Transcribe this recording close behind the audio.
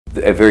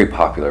A very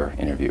popular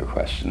interviewer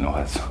question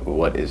was,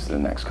 what is the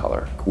next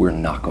color? We're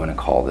not going to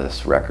call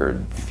this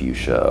record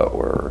fuchsia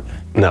or...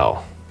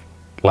 No,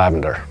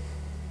 lavender.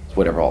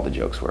 Whatever all the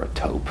jokes were,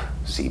 taupe,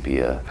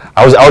 sepia.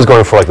 I was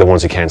going for like the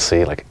ones you can't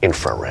see, like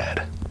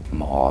infrared.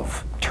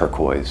 Mauve,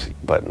 turquoise.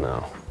 But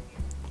no,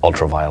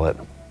 ultraviolet,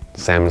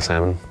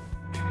 salmon.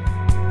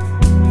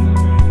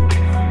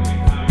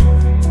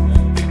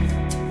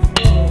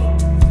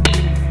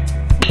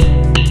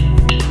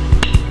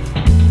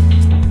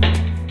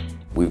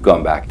 We've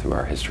gone back through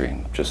our history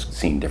and just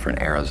seen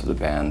different eras of the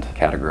band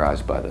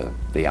categorized by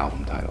the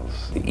album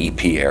titles. The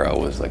EP era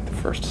was like the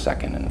first,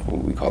 second, and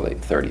what we call it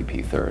third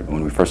EP, third.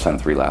 When we first signed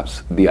Three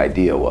Laps, the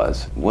idea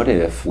was, what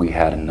if we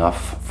had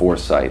enough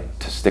foresight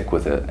to stick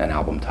with an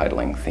album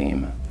titling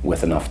theme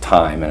with enough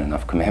time and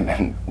enough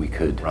commitment, we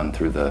could run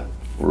through the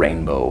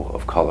rainbow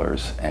of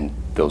colors and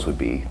those would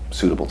be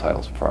suitable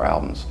titles for our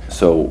albums.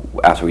 So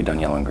after we'd done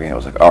Yellow and Green, I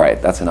was like, all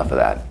right, that's enough of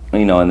that.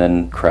 You know, and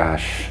then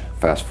Crash,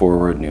 fast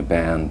forward, new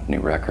band,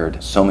 new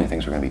record. So many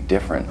things were going to be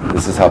different.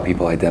 This is how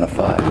people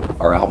identify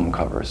our album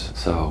covers.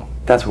 So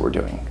that's what we're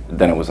doing.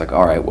 Then it was like,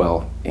 all right,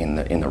 well, in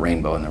the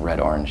rainbow, in the red,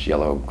 orange,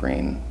 yellow,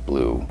 green,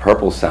 blue.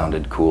 Purple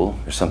sounded cool.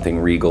 There's something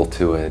regal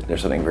to it.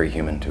 There's something very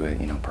human to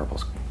it. You know,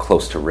 purple's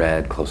close to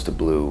red, close to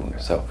blue.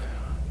 So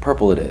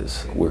purple it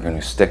is. We're going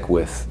to stick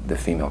with the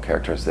female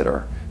characters that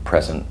are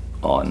present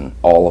on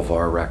all of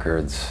our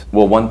records.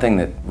 Well, one thing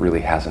that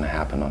really hasn't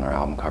happened on our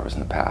album covers in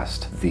the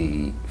past,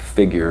 the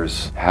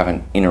figures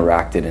haven't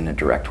interacted in a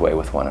direct way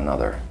with one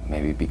another.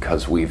 Maybe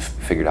because we've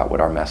figured out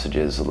what our message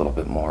is a little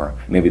bit more.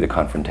 Maybe the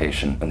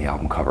confrontation on the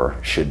album cover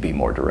should be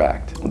more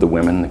direct. The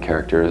women, the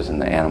characters, and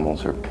the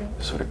animals are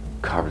sort of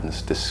covered in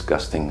this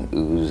disgusting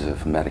ooze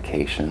of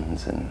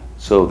medications, and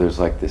so there's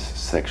like this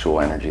sexual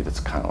energy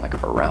that's kind of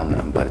like around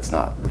them, but it's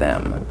not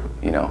them,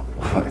 you know?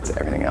 It's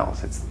everything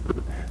else. It's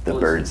the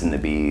birds and the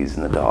bees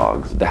and the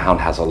dogs. The Hound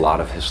has a lot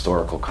of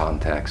historical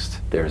context.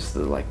 There's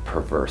the like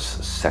perverse,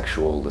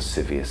 sexual,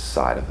 lascivious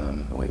side of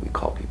them, the way we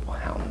call people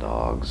hound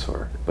dogs,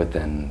 but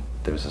then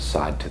there's a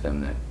side to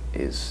them that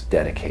is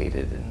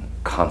dedicated and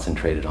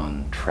concentrated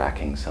on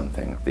tracking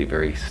something. The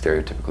very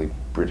stereotypically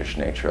British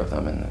nature of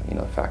them, and you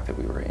know, the fact that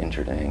we were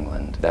injured in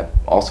England, that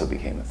also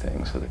became a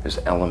thing. So there's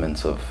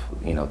elements of,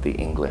 you know, the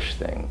English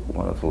thing.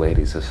 One of the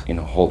ladies is, you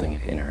know, holding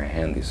in her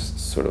hand these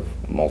sort of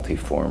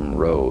multiform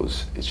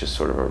rose. It's just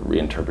sort of a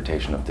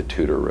reinterpretation of the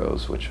Tudor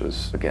rose, which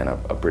was again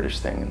a British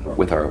thing. And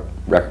with our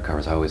record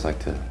covers, I always like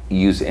to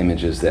use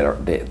images that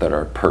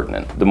are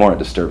pertinent. The more it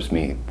disturbs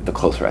me, the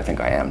closer I think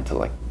I am to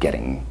like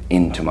getting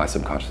into my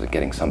subconscious, like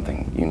getting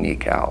something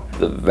unique out.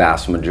 The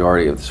vast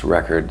majority of this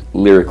record,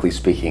 lyrically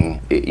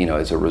speaking, you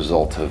know, is a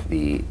result of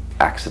the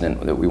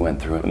accident that we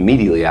went through.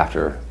 Immediately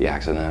after the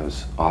accident, I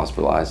was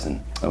hospitalized,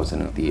 and I was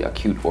in the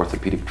acute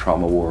orthopedic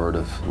trauma ward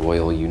of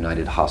Royal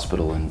United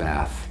Hospital in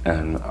Bath,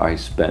 and I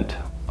spent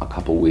a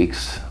couple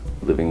weeks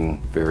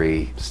living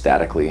very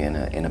statically in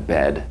a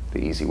bed.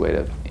 The easy way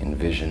to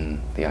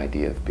envision the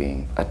idea of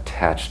being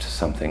attached to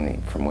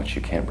something from which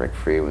you can't break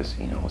free was,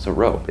 you know, was a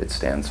rope. It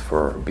stands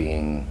for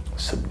being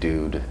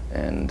subdued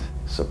and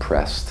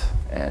suppressed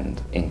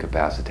and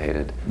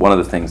incapacitated. One of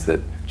the things that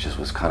just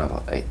was kind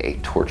of a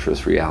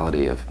torturous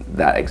reality of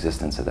that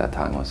existence at that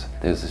time was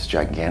there's this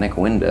gigantic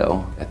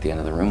window at the end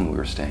of the room we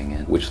were staying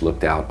in, which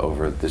looked out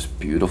over this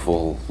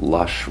beautiful,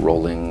 lush,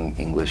 rolling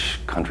English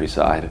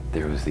countryside.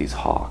 There was these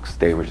hawks.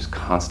 They were just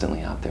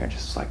constantly out there,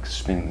 just like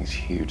spinning these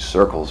huge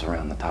circles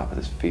around the top of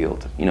this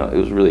field. You know, it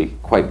was really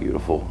quite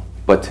beautiful.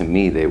 But to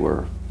me, they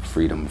were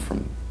freedom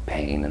from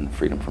pain and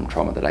freedom from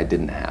trauma that I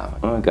didn't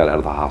have. I got out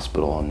of the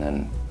hospital and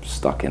then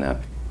stuck in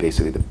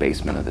basically the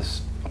basement of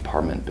this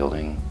apartment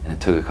building, and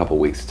it took a couple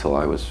weeks till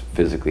I was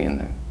physically in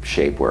the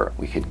shape where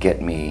we could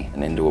get me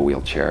into a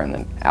wheelchair and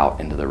then out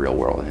into the real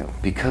world. And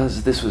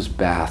because this was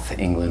Bath,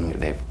 England,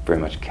 they've very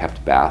much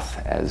kept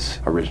Bath as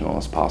original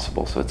as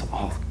possible, so it's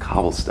all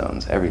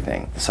cobblestones,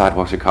 everything. The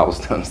sidewalks are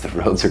cobblestones, the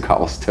roads are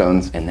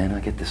cobblestones, and then I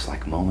get this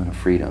like moment of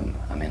freedom.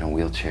 I'm in a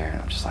wheelchair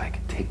and I'm just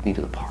like, take me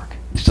to the park.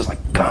 It's just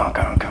like, go,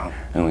 go, go.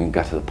 And we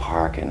got to the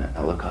park and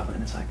I look up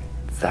and it's like,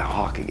 that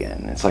hawk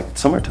again. It's like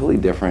somewhere totally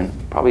different,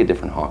 probably a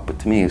different hawk, but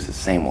to me it's the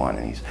same one,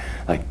 and he's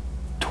like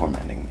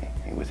tormenting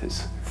me with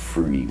his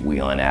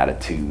freewheeling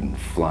attitude and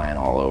flying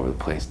all over the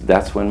place.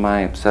 That's when my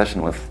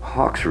obsession with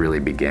hawks really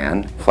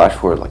began. Flash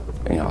forward like,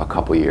 you know, a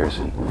couple years,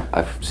 and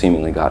I've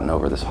seemingly gotten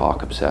over this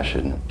hawk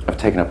obsession. I've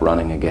taken up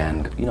running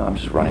again. You know, I'm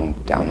just running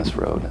down this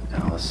road,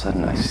 and all of a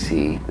sudden I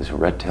see this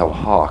red-tailed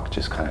hawk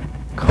just kind of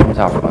comes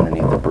out from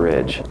underneath the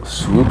bridge,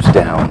 swoops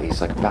down. He's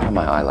like about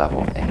my eye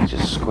level, and he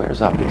just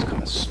squares up. He's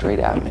coming straight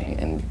at me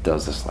and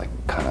does this like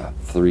kind of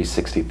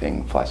 360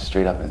 thing, flies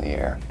straight up in the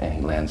air, and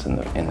he lands in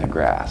the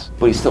grass.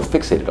 But he's still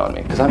fixated on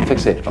me because I'm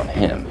fixated on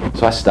him.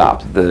 So I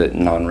stopped. The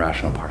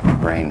non-rational part of my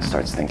brain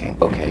starts thinking,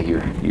 okay,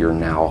 you're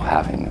now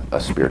having a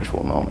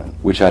spiritual moment,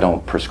 which I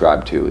don't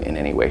prescribe to in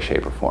any way,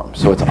 shape, or form.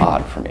 So it's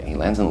odd for me. He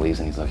lands in the leaves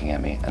and he's looking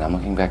at me, and I'm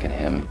looking back at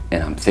him,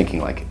 and I'm thinking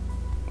like,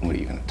 what, are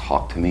you going to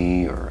talk to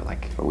me, or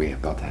like, are we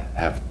about to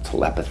have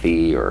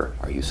telepathy, or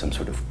are you some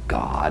sort of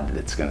god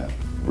that's going to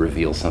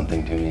reveal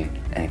something to me,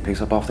 and he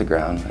picks up off the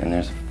ground, and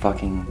there's a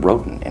fucking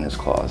rodent in his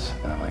claws.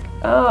 And I'm like,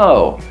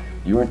 oh,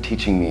 you weren't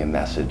teaching me a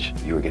message,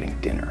 you were getting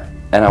dinner.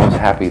 And I was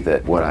happy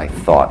that what I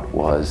thought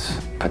was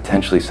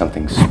potentially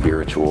something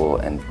spiritual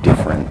and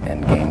different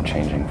and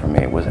game-changing for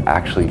me was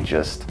actually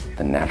just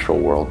the natural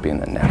world being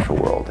the natural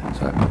world. And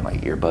so I put my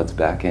earbuds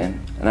back in,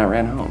 and I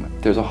ran home.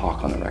 There's a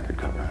hawk on the record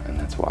cover, and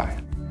that's why.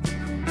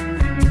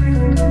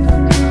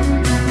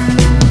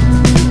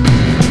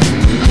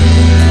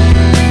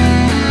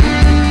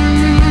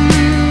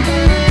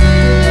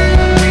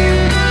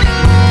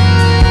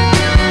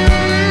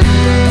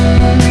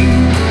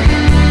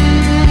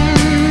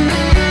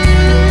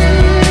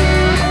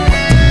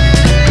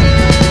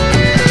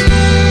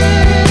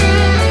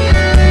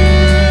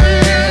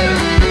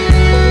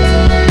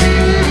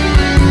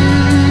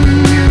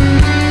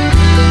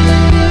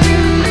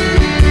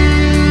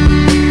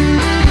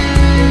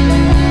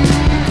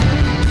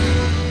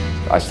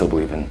 I still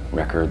believe in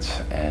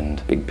records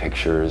and big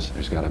pictures.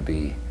 There's got to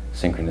be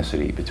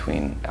synchronicity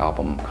between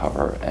album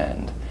cover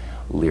and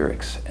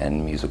lyrics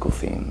and musical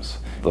themes.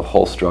 The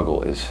whole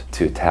struggle is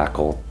to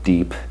tackle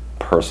deep,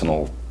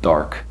 personal,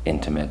 dark,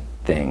 intimate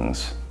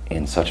things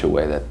in such a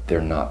way that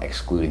they're not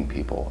excluding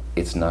people.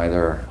 It's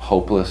neither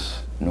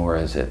hopeless nor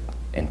is it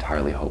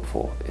entirely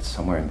hopeful. It's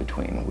somewhere in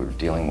between. We're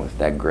dealing with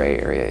that gray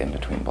area in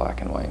between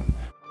black and white.